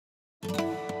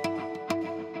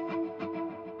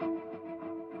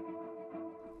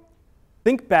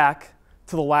Think back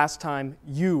to the last time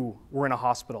you were in a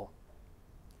hospital.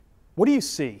 What do you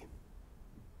see?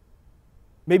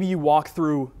 Maybe you walk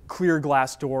through clear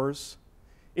glass doors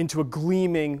into a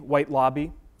gleaming white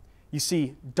lobby. You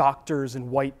see doctors in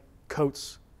white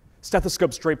coats,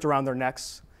 stethoscopes draped around their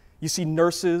necks. You see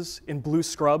nurses in blue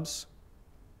scrubs,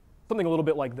 something a little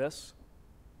bit like this.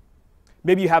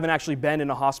 Maybe you haven't actually been in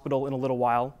a hospital in a little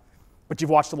while, but you've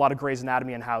watched a lot of Grey's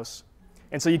Anatomy in-house.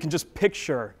 And so you can just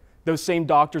picture those same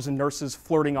doctors and nurses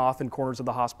flirting off in corners of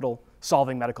the hospital,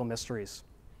 solving medical mysteries.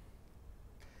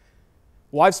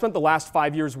 Well, I've spent the last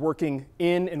 5 years working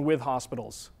in and with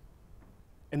hospitals,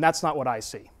 and that's not what I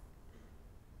see.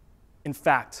 In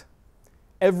fact,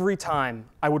 every time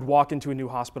I would walk into a new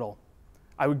hospital,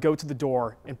 I would go to the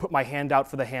door and put my hand out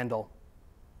for the handle,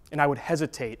 and I would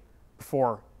hesitate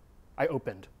before I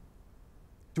opened.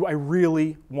 Do I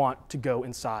really want to go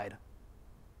inside?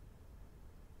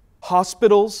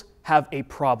 Hospitals have a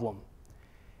problem,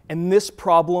 and this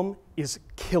problem is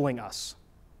killing us.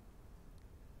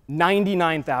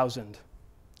 99,000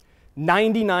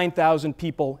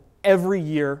 people every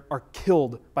year are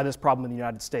killed by this problem in the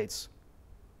United States.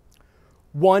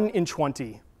 1 in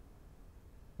 20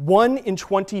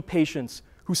 patients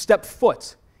who step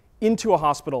foot into a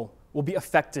hospital will be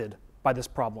affected by this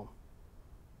problem.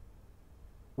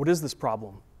 What is this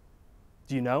problem?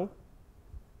 Do you know?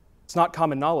 It's not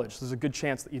common knowledge. There's a good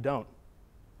chance that you don't.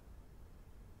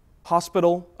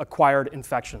 Hospital-acquired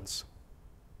infections.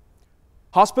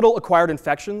 Hospital-acquired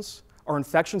infections are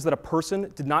infections that a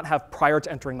person did not have prior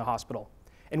to entering the hospital,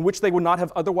 and which they would not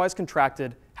have otherwise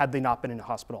contracted had they not been in a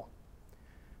hospital.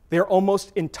 They are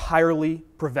almost entirely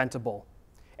preventable,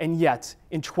 and yet,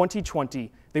 in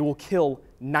 2020, they will kill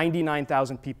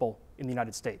 99,000 people in the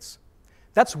United States.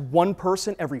 That's 1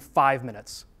 person every 5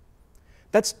 minutes.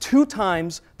 That's 2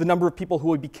 times the number of people who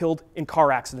will be killed in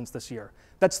car accidents this year.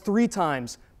 That's 3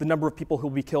 times the number of people who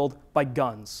will be killed by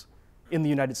guns in the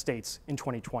United States in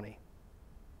 2020.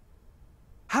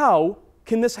 How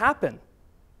can this happen?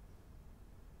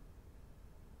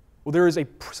 Well, there is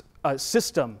a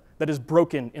system that is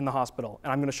broken in the hospital,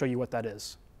 and I'm going to show you what that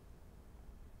is.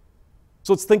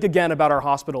 So let's think again about our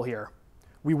hospital here.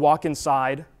 We walk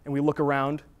inside and we look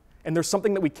around, and there's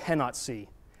something that we cannot see,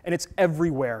 and it's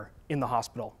everywhere in the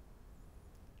hospital.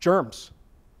 Germs.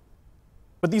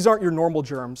 But these aren't your normal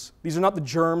germs. These are not the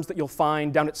germs that you'll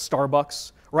find down at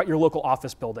Starbucks or at your local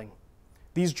office building.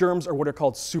 These germs are what are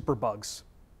called superbugs.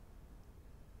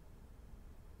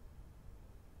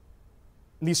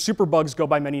 And these superbugs go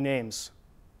by many names.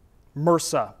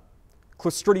 MRSA,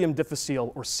 Clostridium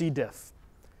difficile or C. diff,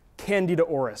 Candida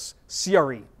auris,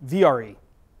 CRE, VRE,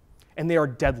 and they are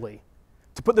deadly.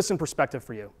 To put this in perspective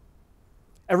for you,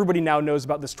 everybody now knows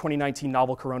about this 2019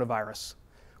 novel coronavirus.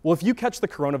 Well, if you catch the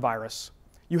coronavirus,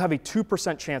 you have a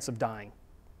 2% chance of dying.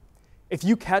 If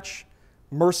you catch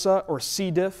MRSA or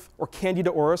C. diff or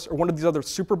Candida auris or one of these other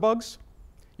superbugs,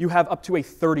 you have up to a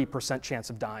 30% chance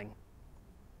of dying.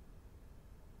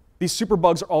 These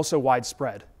superbugs are also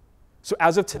widespread. So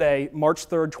as of today, March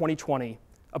 3rd, 2020,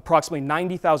 approximately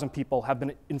 90,000 people have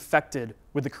been infected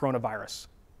with the coronavirus.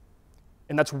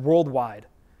 And that's worldwide.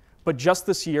 But just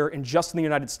this year, and just in the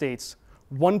United States,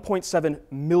 1.7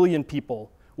 million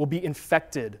people will be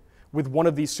infected with one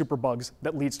of these superbugs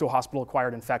that leads to a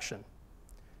hospital-acquired infection.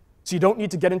 So you don't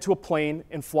need to get into a plane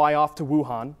and fly off to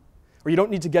Wuhan, or you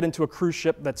don't need to get into a cruise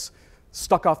ship that's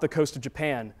stuck off the coast of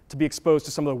Japan to be exposed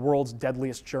to some of the world's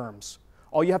deadliest germs.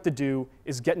 All you have to do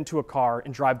is get into a car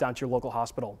and drive down to your local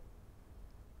hospital.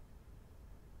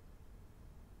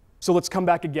 So let's come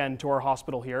back again to our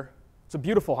hospital here. It's a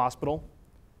beautiful hospital,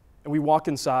 and we walk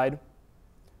inside.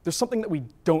 There's something that we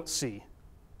don't see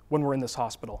when we're in this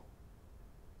hospital.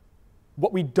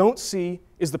 What we don't see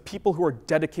is the people who are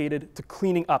dedicated to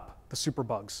cleaning up the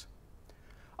superbugs.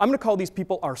 I'm going to call these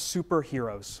people our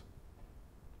superheroes.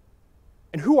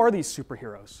 And who are these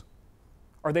superheroes?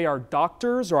 Are they our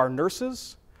doctors or our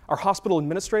nurses? Our hospital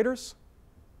administrators?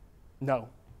 No.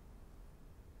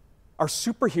 Our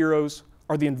superheroes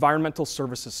are the environmental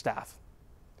services staff.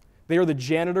 They are the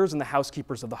janitors and the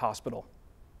housekeepers of the hospital.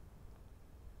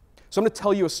 So I'm going to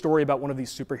tell you a story about one of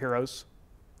these superheroes.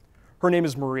 Her name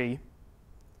is Marie.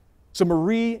 So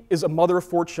Marie is a mother of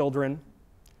 4 children.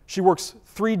 She works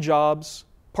 3 jobs,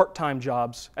 part-time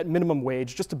jobs, at minimum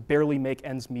wage, just to barely make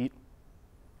ends meet.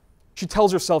 She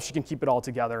tells herself she can keep it all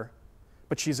together,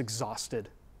 but she's exhausted.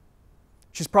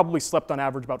 She's probably slept on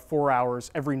average about 4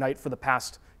 hours every night for the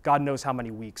past God knows how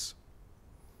many weeks.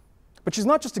 But she's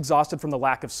not just exhausted from the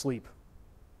lack of sleep.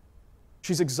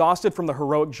 She's exhausted from the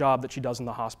heroic job that she does in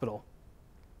the hospital.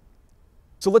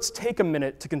 So let's take a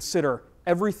minute to consider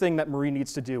everything that Marie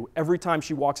needs to do every time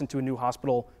she walks into a new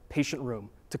hospital patient room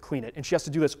to clean it. And she has to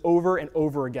do this over and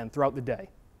over again throughout the day.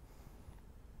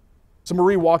 So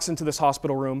Marie walks into this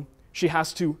hospital room. She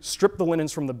has to strip the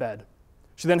linens from the bed.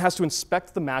 She then has to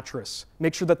inspect the mattress,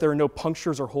 make sure that there are no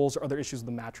punctures or holes or other issues with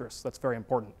the mattress. That's very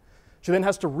important. She then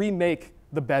has to remake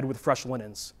the bed with fresh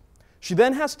linens. She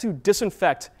then has to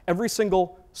disinfect every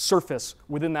single surface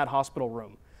within that hospital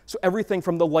room. So everything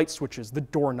from the light switches, the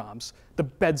doorknobs, the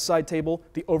bedside table,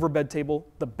 the overbed table,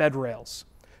 the bed rails.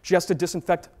 She has to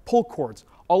disinfect pull cords,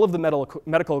 all of the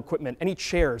medical equipment, any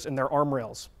chairs and their arm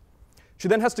rails. She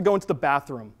then has to go into the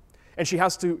bathroom, and she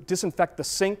has to disinfect the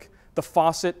sink, the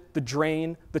faucet, the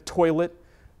drain, the toilet,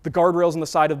 the guardrails on the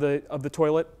side of the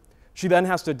toilet. She then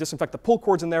has to disinfect the pull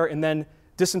cords in there and then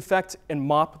disinfect and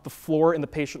mop the floor in the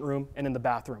patient room and in the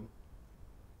bathroom.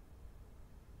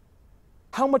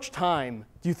 How much time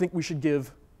do you think we should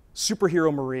give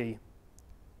superhero Marie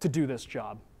to do this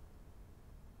job?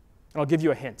 And I'll give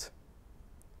you a hint.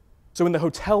 So in the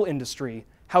hotel industry,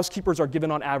 housekeepers are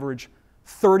given on average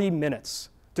 30 minutes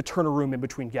to turn a room in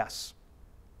between guests.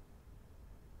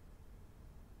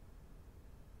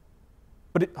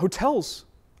 But hotels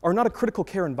are not a critical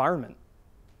care environment.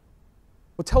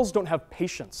 Hotels don't have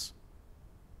patients.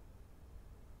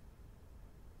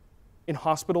 In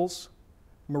hospitals,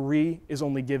 Marie is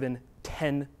only given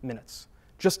 10 minutes,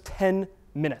 just 10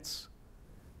 minutes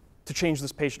to change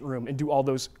this patient room and do all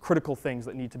those critical things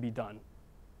that need to be done.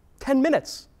 10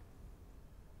 minutes.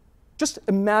 Just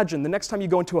imagine the next time you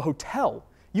go into a hotel,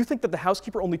 you think that the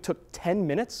housekeeper only took 10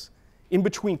 minutes in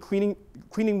between cleaning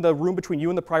the room between you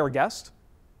and the prior guest?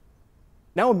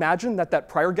 Now imagine that that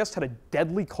prior guest had a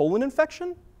deadly colon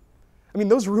infection? I mean,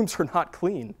 those rooms are not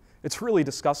clean. It's really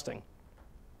disgusting.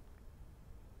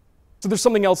 So there's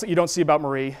something else that you don't see about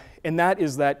Marie, and that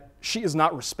is that she is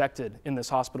not respected in this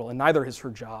hospital, and neither is her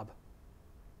job.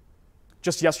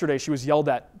 Just yesterday, she was yelled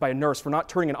at by a nurse for not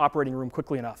turning an operating room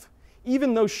quickly enough,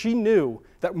 even though she knew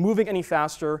that moving any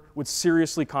faster would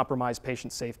seriously compromise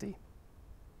patient safety.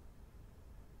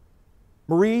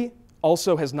 Marie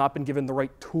also has not been given the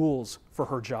right tools for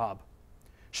her job.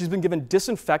 She's been given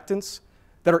disinfectants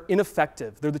that are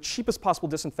ineffective. They're the cheapest possible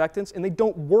disinfectants, and they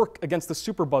don't work against the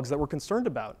superbugs that we're concerned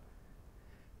about.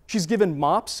 She's given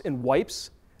mops and wipes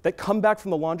that come back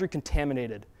from the laundry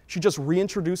contaminated. She just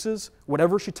reintroduces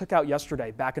whatever she took out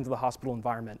yesterday back into the hospital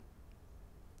environment.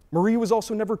 Marie was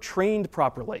also never trained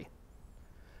properly.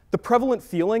 The prevalent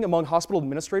feeling among hospital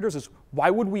administrators is, why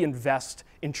would we invest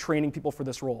in training people for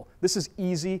this role? This is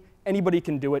easy, anybody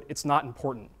can do it, it's not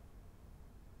important.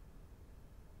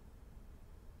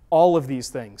 All of these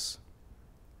things,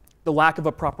 the lack of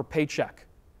a proper paycheck,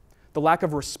 the lack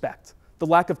of respect, the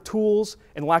lack of tools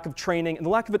and lack of training, and the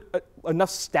lack of enough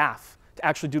staff to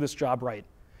actually do this job right,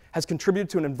 has contributed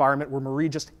to an environment where Marie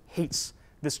just hates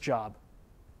this job.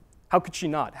 How could she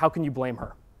not? How can you blame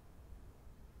her?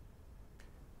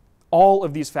 All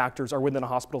of these factors are within a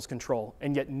hospital's control,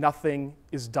 and yet nothing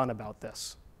is done about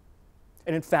this.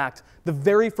 And in fact, the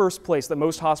very first place that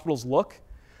most hospitals look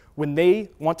when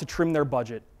they want to trim their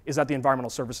budget is at the Environmental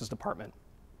Services Department.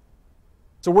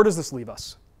 So where does this leave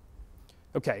us?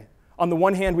 Okay, on the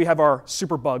one hand, we have our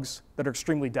superbugs that are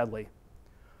extremely deadly.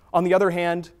 On the other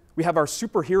hand, we have our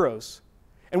superheroes,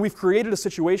 and we've created a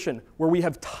situation where we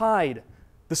have tied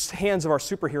the hands of our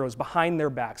superheroes behind their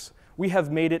backs. We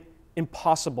have made it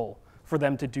impossible for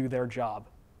them to do their job.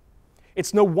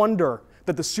 It's no wonder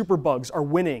that the superbugs are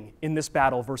winning in this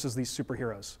battle versus these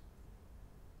superheroes.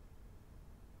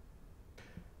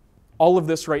 All of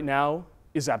this right now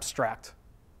is abstract.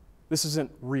 This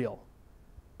isn't real.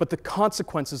 But the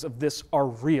consequences of this are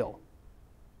real.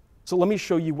 So let me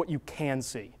show you what you can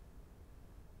see.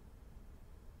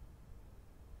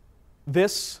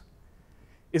 This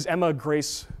is Emma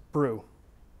Grace Brew.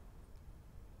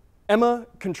 Emma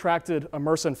contracted a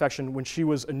MRSA infection when she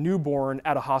was a newborn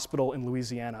at a hospital in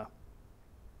Louisiana.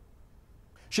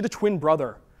 She had a twin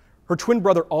brother. Her twin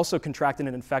brother also contracted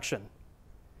an infection.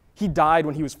 He died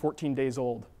when he was 14 days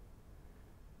old.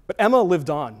 But Emma lived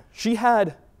on. She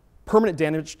had permanent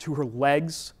damage to her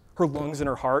legs, her lungs, and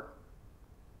her heart.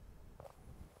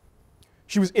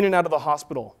 She was in and out of the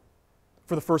hospital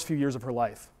for the first few years of her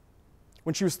life.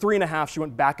 When she was 3.5, she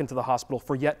went back into the hospital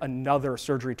for yet another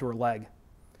surgery to her leg.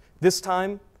 This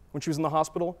time, when she was in the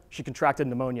hospital, she contracted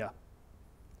pneumonia.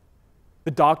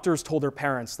 The doctors told her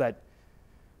parents that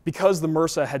because the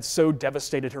MRSA had so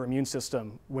devastated her immune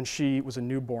system when she was a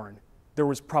newborn, there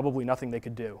was probably nothing they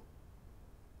could do.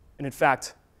 And in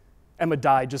fact, Emma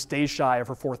died just days shy of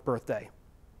her 4th birthday.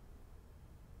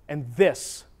 And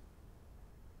this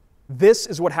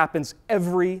is what happens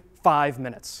every 5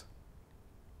 minutes.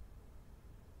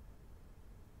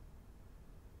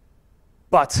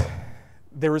 But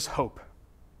there is hope.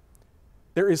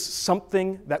 There is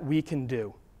something that we can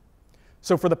do.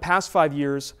 So for the past 5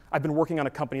 years, I've been working on a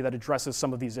company that addresses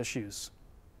some of these issues.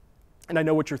 And I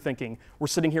know what you're thinking. We're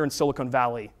sitting here in Silicon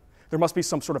Valley. There must be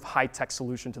some sort of high-tech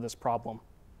solution to this problem.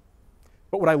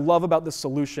 But what I love about this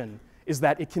solution is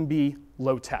that it can be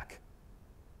low-tech.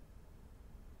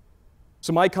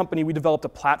 So my company, we developed a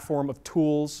platform of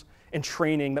tools and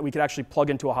training that we could actually plug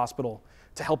into a hospital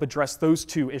to help address those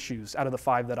 2 issues out of the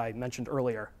 5 that I mentioned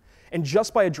earlier. And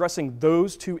just by addressing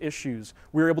those 2 issues,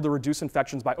 we were able to reduce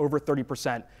infections by over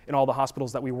 30% in all the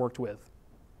hospitals that we worked with.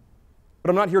 But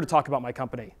I'm not here to talk about my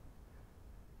company.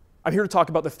 I'm here to talk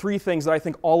about the 3 things that I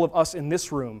think all of us in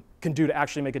this room can do to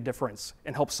actually make a difference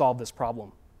and help solve this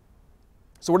problem.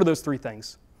 So what are those 3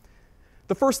 things?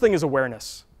 The first thing is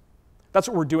awareness. That's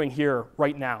what we're doing here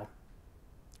right now.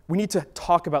 We need to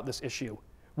talk about this issue.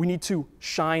 We need to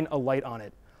shine a light on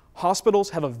it. Hospitals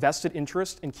have a vested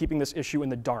interest in keeping this issue in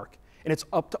the dark, and it's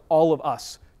up to all of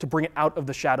us to bring it out of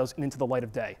the shadows and into the light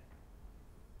of day.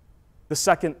 The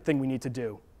second thing we need to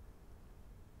do,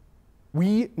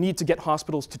 we need to get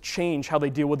hospitals to change how they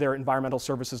deal with their environmental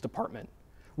services department.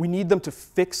 We need them to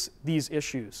fix these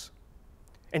issues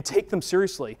and take them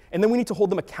seriously, and then we need to hold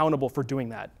them accountable for doing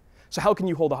that. So how can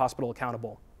you hold a hospital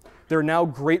accountable? There are now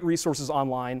great resources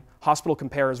online. Hospital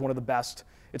Compare is one of the best.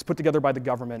 It's put together by the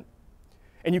government.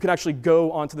 And you can actually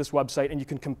go onto this website and you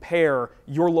can compare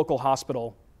your local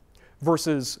hospital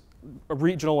versus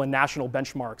regional and national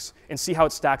benchmarks and see how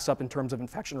it stacks up in terms of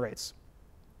infection rates.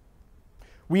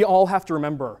 We all have to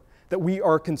remember that we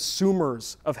are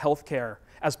consumers of healthcare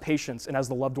as patients and as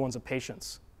the loved ones of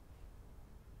patients.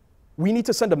 We need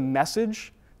to send a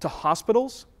message to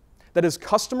hospitals that as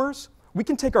customers, we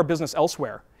can take our business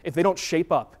elsewhere if they don't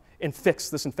shape up and fix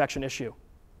this infection issue.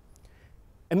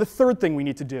 And the third thing we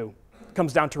need to do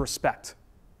comes down to respect.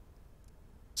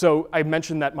 So I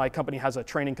mentioned that my company has a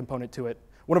training component to it.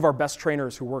 One of our best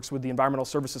trainers who works with the environmental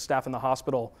services staff in the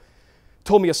hospital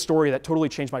told me a story that totally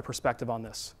changed my perspective on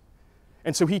this.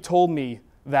 And so he told me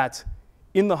that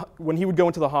when he would go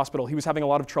into the hospital, he was having a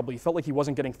lot of trouble. He felt like he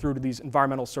wasn't getting through to these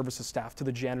environmental services staff, to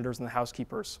the janitors and the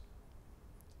housekeepers.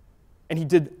 And he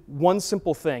did one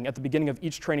simple thing at the beginning of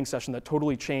each training session that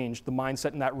totally changed the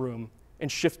mindset in that room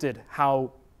and shifted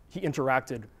how he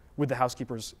interacted with the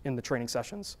housekeepers in the training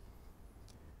sessions.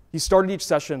 He started each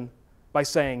session by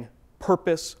saying,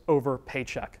 purpose over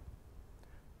paycheck.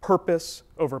 Purpose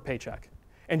over paycheck.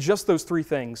 And just those 3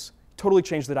 things totally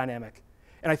changed the dynamic.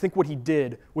 And I think what he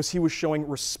did was he was showing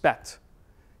respect.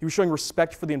 He was showing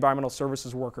respect for the environmental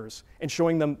services workers and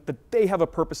showing them that they have a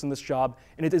purpose in this job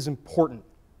and it is important.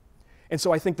 And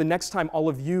so I think the next time all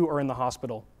of you are in the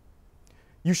hospital,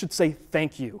 you should say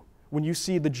thank you when you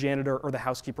see the janitor or the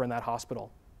housekeeper in that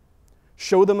hospital.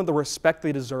 Show them the respect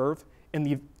they deserve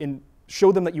and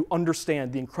show them that you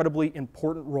understand the incredibly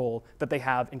important role that they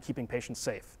have in keeping patients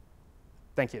safe.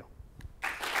 Thank you.